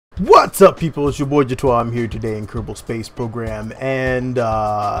What's up, people? It's your boy Jatoa. I'm here today in Kerbal Space Program, and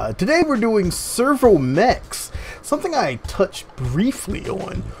today we're doing Servo Mechs, something I touched briefly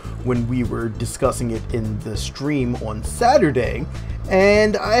on when we were discussing it in the stream on Saturday,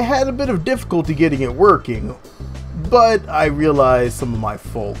 and I had a bit of difficulty getting it working, but I realized some of my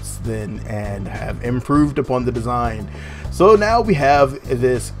faults then and have improved upon the design. So now we have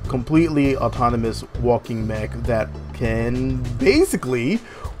this completely autonomous walking mech that can basically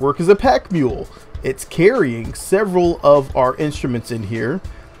work as a pack mule. It's carrying several of our instruments in here,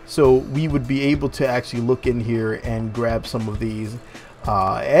 so we would be able to actually look in here and grab some of these,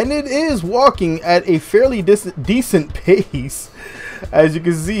 and it is walking at a fairly decent pace. As you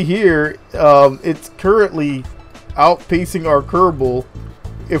can see here, it's currently outpacing our Kerbal.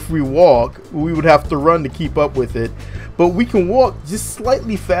 If we walk, we would have to run to keep up with it, but we can walk just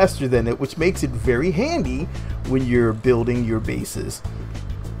slightly faster than it, which makes it very handy when you're building your bases.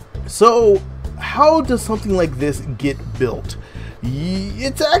 So how does something like this get built?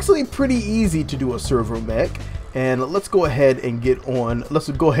 It's actually pretty easy to do a servo mech, and let's go ahead and let's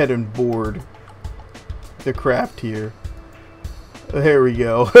go ahead and board the craft here. There we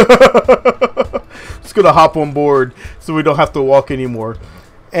go. Just gonna hop on board so we don't have to walk anymore,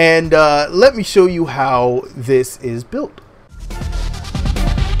 and let me show you how this is built.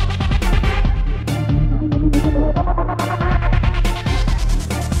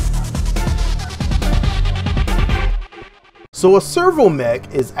 So a servo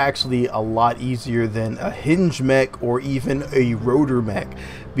mech is actually a lot easier than a hinge mech or even a rotor mech,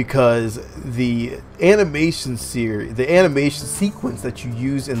 because the animation sequence that you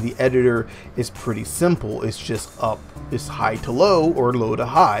use in the editor is pretty simple. It's just it's high to low or low to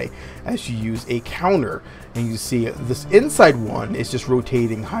high as you use a counter. And you see this inside one is just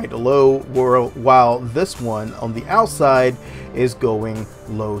rotating high to low, while this one on the outside is going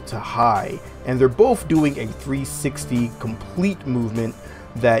low to high. And they're both doing a 360 complete movement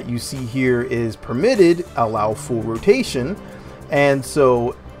that you see here is permitted, allow full rotation. And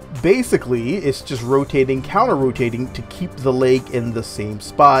so basically it's just rotating, counter rotating to keep the leg in the same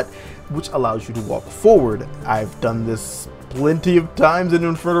spot, which allows you to walk forward. I've done this plenty of times in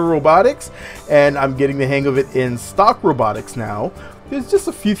Infernal Robotics, and I'm getting the hang of it in stock robotics now. There's just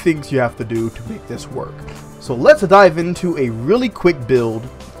a few things you have to do to make this work. So let's dive into a really quick build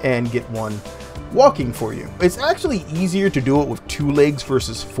and get one walking for you. It's actually easier to do it with 2 legs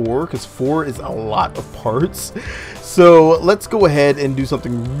versus 4, because 4 is a lot of parts. So let's go ahead and do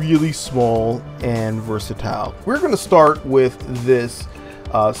something really small and versatile. We're going to start with this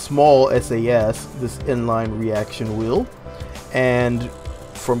small SAS, this inline reaction wheel, and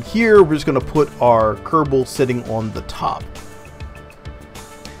from here we're just going to put our Kerbal sitting on the top.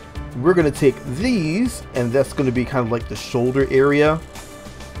 We're going to take these, and that's going to be kind of like the shoulder area,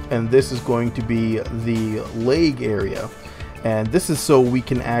 and this is going to be the leg area, and this is so we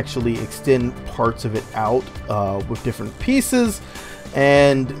can actually extend parts of it out with different pieces,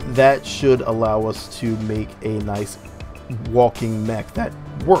 and that should allow us to make a nice walking mech that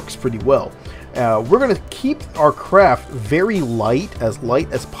works pretty well. We're going to keep our craft very light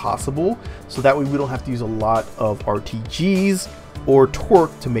as possible, so that way we don't have to use a lot of RTGs or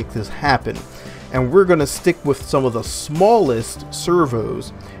torque to make this happen. And we're going to stick with some of the smallest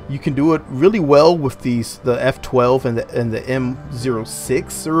servos. You can do it really well with the F12 and the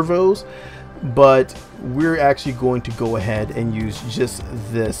M06 servos, but we're actually going to go ahead and use just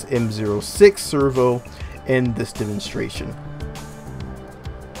this M06 servo in this demonstration.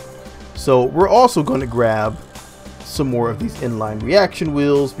 So we're also going to grab some more of these inline reaction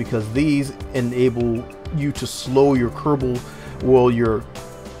wheels, because these enable you to slow your Kerbal, your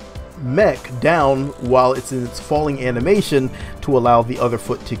mech down while it's in its falling animation, to allow the other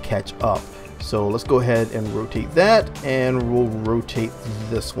foot to catch up. So let's go ahead and rotate that, and we'll rotate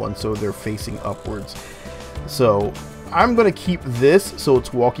this one so they're facing upwards. So I'm going to keep this so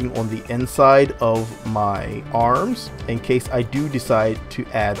it's walking on the inside of my arms in case I do decide to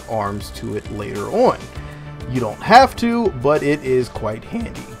add arms to it later on. You don't have to, but it is quite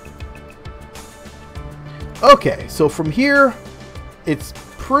handy. Okay, so from here it's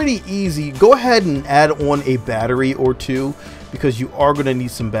pretty easy. Go ahead and add on a battery or 2, because you are going to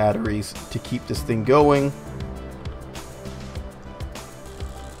need some batteries to keep this thing going,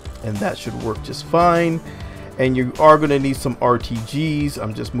 and that should work just fine. And you are going to need some RTGs.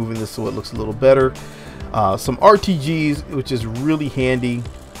 I'm just moving this so it looks a little better. Some RTGs, which is really handy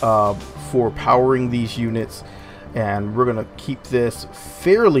for powering these units, and we're going to keep this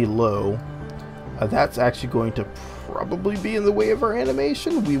fairly low. That's actually going to probably be in the way of our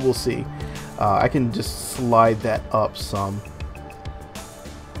animation. We will see. I can just slide that up some.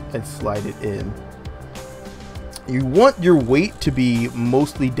 and slide it in. You want your weight to be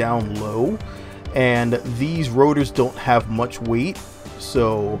mostly down low, and these rotors don't have much weight,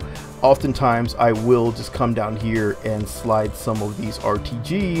 so oftentimes I will just come down here and slide some of these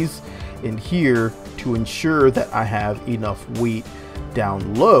RTGs in here to ensure that I have enough weight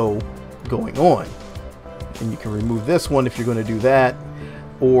down low going on. And you can remove this one if you're going to do that,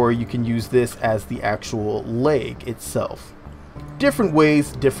 or you can use this as the actual leg itself. Different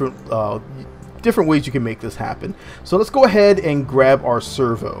ways, different ways you can make this happen. So let's go ahead and grab our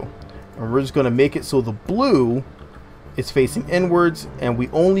servo, and we're just going to make it so the blue is facing inwards, and we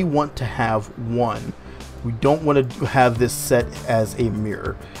only want to have one. We don't want to have this set as a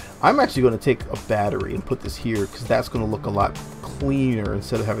mirror. I'm actually going to take a battery and put this here because that's going to look a lot cleaner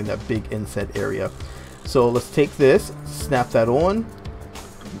instead of having that big inset area. So let's take this, snap that on.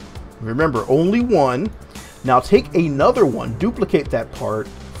 Remember, only one. Now take another one, duplicate that part,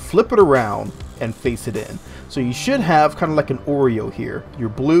 flip it around, and face it in. So you should have kind of like an Oreo here. Your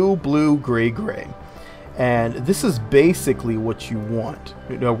blue, blue, gray, gray. And this is basically what you want.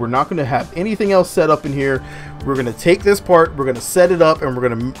 You know, we're not going to have anything else set up in here. We're going to take this part, we're going to set it up, and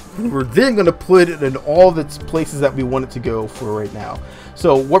we're then going to put it in all the places that we want it to go for right now.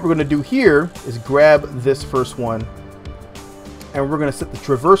 So what we're going to do here is grab this first one, and we're going to set the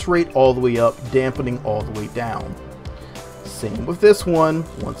traverse rate all the way up, dampening all the way down. Same with this one,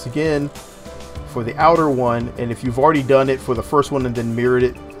 once again, for the outer one. And if you've already done it for the first one and then mirrored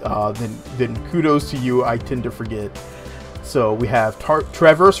it, then kudos to you. I tend to forget. So we have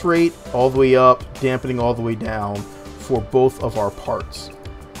traverse rate all the way up, dampening all the way down for both of our parts.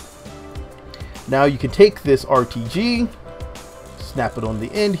 Now you can take this RTG, snap it on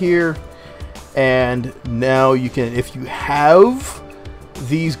the end here, and now you can, if you have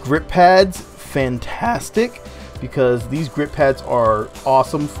these grip pads, fantastic, because these grip pads are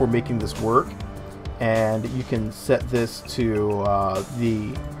awesome for making this work. And you can set this to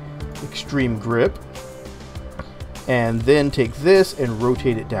the extreme grip, and then take this and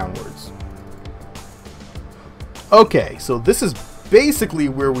rotate it downwards. Okay, so this is basically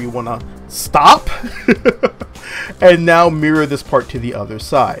where we want to stop and now mirror this part to the other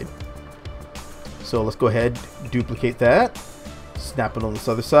side. So let's go ahead, duplicate that, snap it on this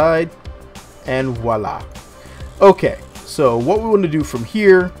other side, and voila. Okay, so what we want to do from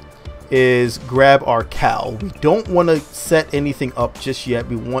here is grab our cowl. We don't want to set anything up just yet.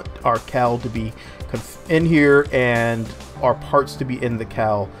 We want our cowl to be in here and our parts to be in the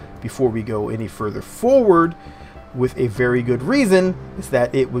cowl before we go any further forward, with a very good reason is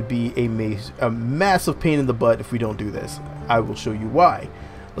that it would be a massive pain in the butt if we don't do this. I will show you why.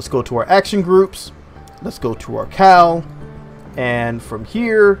 Let's go to our action groups. Let's go to our cowl. And from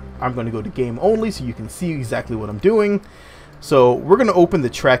here, I'm going to go to game only so you can see exactly what I'm doing. So we're going to open the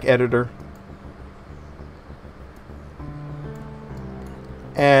track editor.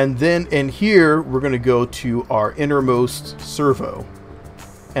 And then in here, we're going to go to our innermost servo.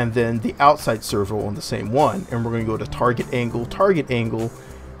 And then the outside servo on the same one. And we're going to go to target angle, target angle.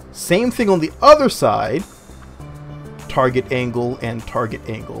 Same thing on the other side. Target angle and target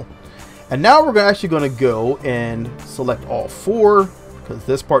angle. And now we're actually going to go and select all four, because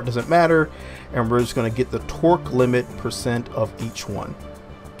this part doesn't matter. And we're just going to get the torque limit % of each one.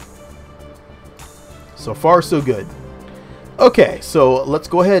 So far, so good. Okay, so let's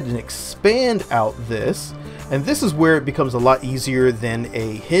go ahead and expand out this. And this is where it becomes a lot easier than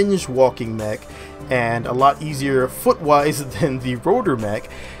a hinged walking mech, and a lot easier foot-wise than the rotor mech.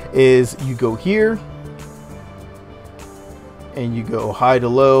 Is you go here, and you go high to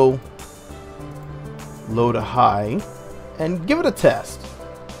low, low to high, and give it a test.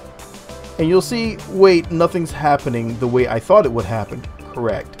 And you'll see, wait, nothing's happening the way I thought it would happen.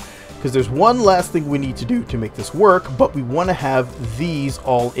 Correct. Because there's one last thing we need to do to make this work, but we want to have these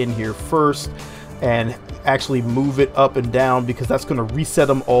all in here first and actually move it up and down, because that's going to reset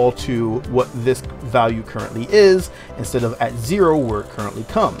them all to what this value currently is instead of at 0 where it currently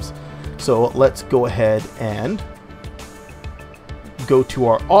comes. So let's go ahead and go to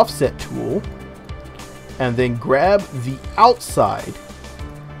our offset tool and then grab the outside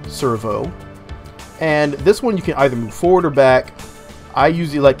servo, and this one you can either move forward or back. I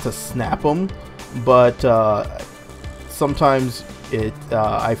usually like to snap them, but sometimes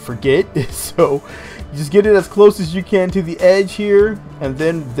I forget, so you just get it as close as you can to the edge here, and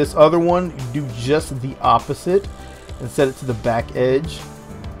then this other one, do just the opposite and set it to the back edge.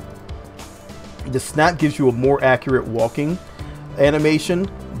 The snap gives you a more accurate walking animation,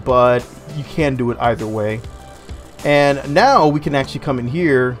 but you can do it either way. And now we can actually come in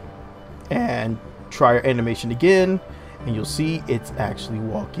here and try our animation again, and you'll see it's actually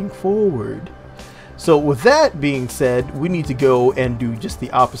walking forward. So with that being said, we need to go and do just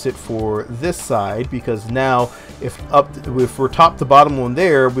the opposite for this side, because now if we're top to bottom on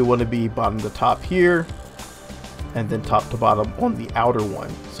there, we want to be bottom to top here, and then top to bottom on the outer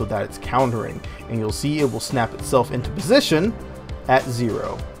one, so that it's countering. And you'll see it will snap itself into position at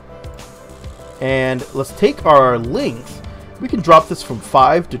 0. And let's take our length. We can drop this from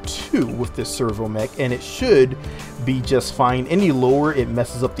 5 to 2 with this servo mech, and it should be just fine. Any lower, it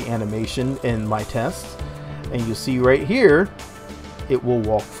messes up the animation in my tests. And you'll see right here, it will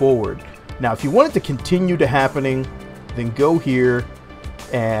walk forward. Now, if you want it to continue to happening, then go here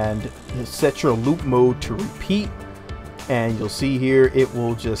and set your loop mode to repeat. And you'll see here, it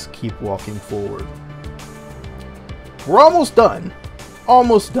will just keep walking forward. We're almost done.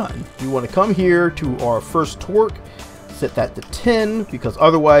 Almost done. You want to come here to our first torque. Set that to 10, because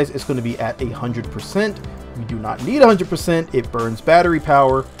otherwise it's going to be at 100%. We do not need 100%. It burns battery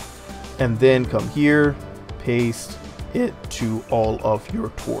power. And then come here, paste it to all of your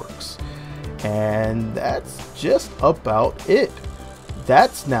torques. And that's just about it.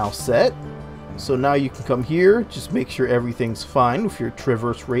 That's now set. So now you can come here, just make sure everything's fine with your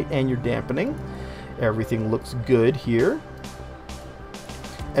traverse rate and your dampening. Everything looks good here.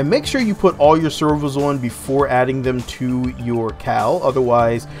 And make sure you put all your servos on before adding them to your cal.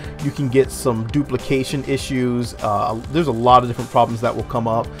 Otherwise, you can get some duplication issues. There's a lot of different problems that will come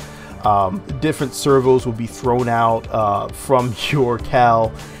up. Different servos will be thrown out from your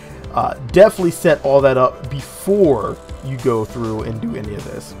cal. Definitely set all that up before you go through and do any of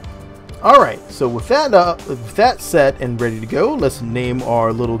this. Alright, so with that set and ready to go, let's name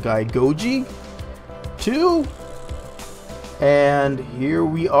our little guy Goji 2. And here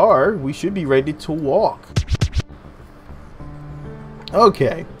we are. We should be ready to walk.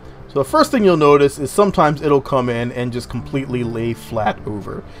 Okay, so the first thing you'll notice is sometimes it'll come in and just completely lay flat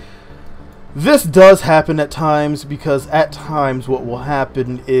over. This does happen at times, because at times what will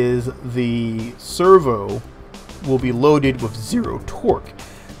happen is the servo will be loaded with 0 torque.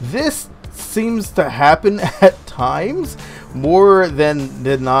 This seems to happen at times. More than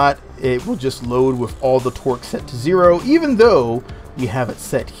not, it will just load with all the torque set to 0, even though we have it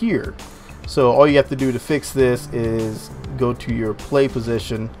set here. So all you have to do to fix this is go to your play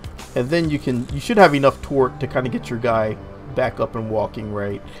position, and then you should have enough torque to kind of get your guy back up and walking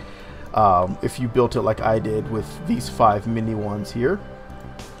right. If you built it like I did with these 5 mini ones here.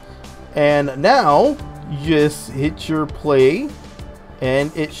 And now you just hit your play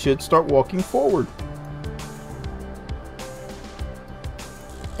and it should start walking forward.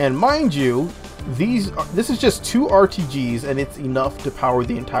 And mind you, this is just 2 RTGs, and it's enough to power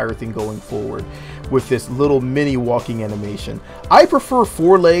the entire thing going forward with this little mini walking animation. I prefer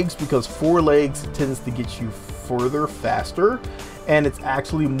 4 legs because 4 legs tends to get you further faster, and it's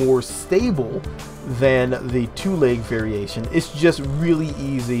actually more stable than the 2-leg variation. It's just really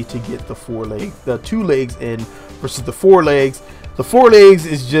easy to get the 2 legs in versus the 4 legs. The 4 legs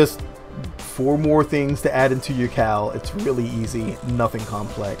is just 4 more things to add into your cal. It's really easy, nothing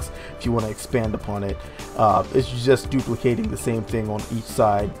complex. If you want to expand upon it, it's just duplicating the same thing on each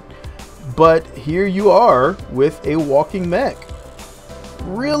side. But here you are with a walking mech.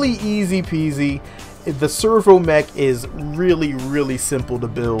 Really easy peasy. The servo mech is really simple to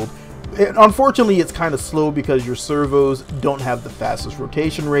build. Unfortunately, it's kind of slow because your servos don't have the fastest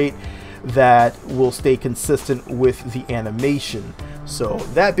rotation rate that will stay consistent with the animation. So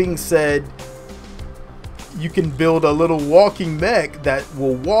that being said, you can build a little walking mech that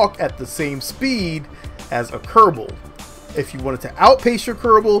will walk at the same speed as a Kerbal. If you wanted to outpace your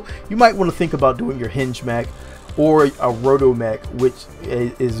Kerbal, you might want to think about doing your hinge mech or a roto mech, which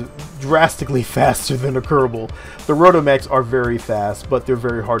is drastically faster than a Kerbal. The roto mechs are very fast, but they're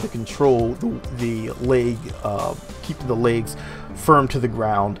very hard to control the leg, keeping the legs firm to the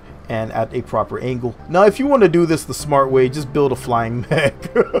ground and at a proper angle. Now, if you want to do this the smart way, just build a flying mech.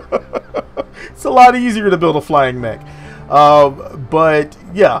 It's a lot easier to build a flying mech. But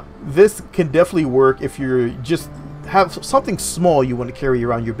yeah, this can definitely work if you just have something small you want to carry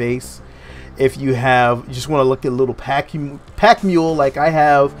around your base. If you just want to look at a little pack mule like I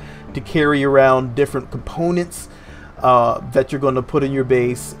have to carry around different components that you're going to put in your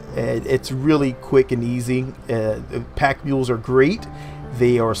base, it's really quick and easy. Pack mules are great.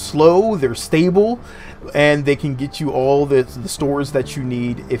 They are slow, they're stable, and they can get you all the stores that you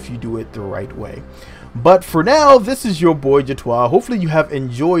need if you do it the right way. But for now, this is your boy Jatois. Hopefully you have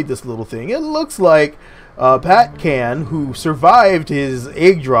enjoyed this little thing. It looks like Pat Can, who survived his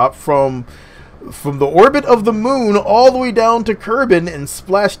egg drop from the orbit of the moon all the way down to Kerbin and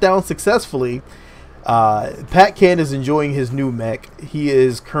splashed down successfully, Patcan is enjoying his new mech. He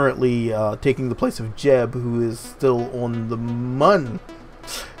is currently taking the place of Jeb, who is still on the mun.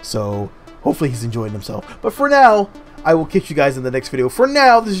 So hopefully he's enjoying himself. But for now, I will catch you guys in the next video. For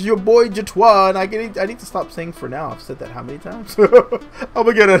now, this is your boy Jatois, and I need to stop saying for now. I've said that how many times? I'm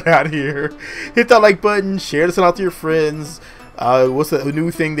gonna get it out of here. Hit that like button, share this out to your friends. What's the new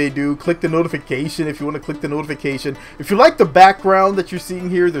thing they do? Click the notification if you want to click the notification. If you like the background that you're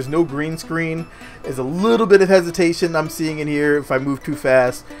seeing here, there's no green screen. There's a little bit of hesitation I'm seeing in here if I move too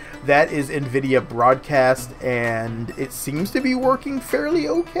fast. That is NVIDIA Broadcast, and it seems to be working fairly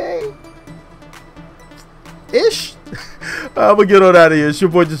okay. Ish. I'm gonna get on out of here. It's your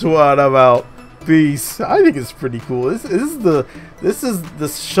boy Jatois, I'm out. Peace. I think it's pretty cool. This is the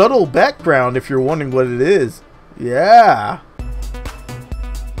shuttle background if you're wondering what it is. Yeah.